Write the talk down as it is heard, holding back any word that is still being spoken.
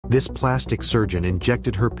This plastic surgeon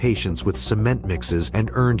injected her patients with cement mixes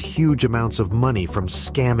and earned huge amounts of money from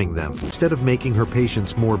scamming them. Instead of making her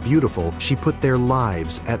patients more beautiful, she put their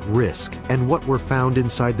lives at risk. And what were found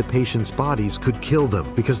inside the patients' bodies could kill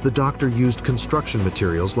them, because the doctor used construction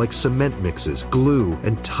materials like cement mixes, glue,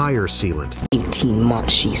 and tire sealant. 18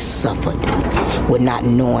 months she suffered with not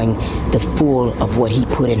knowing the full of what he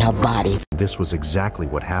put in her body. This was exactly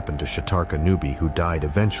what happened to Shatarka Newby, who died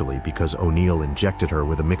eventually because O'Neill injected her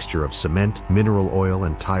with a mixture of cement, mineral oil,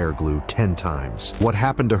 and tire glue 10 times. What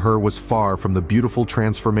happened to her was far from the beautiful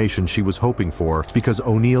transformation she was hoping for, because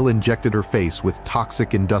O'Neill injected her face with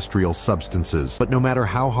toxic industrial substances. But no matter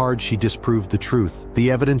how hard she disproved the truth, the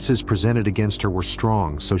evidences presented against her were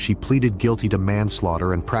strong, so she pleaded guilty to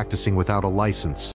manslaughter and practicing without a license.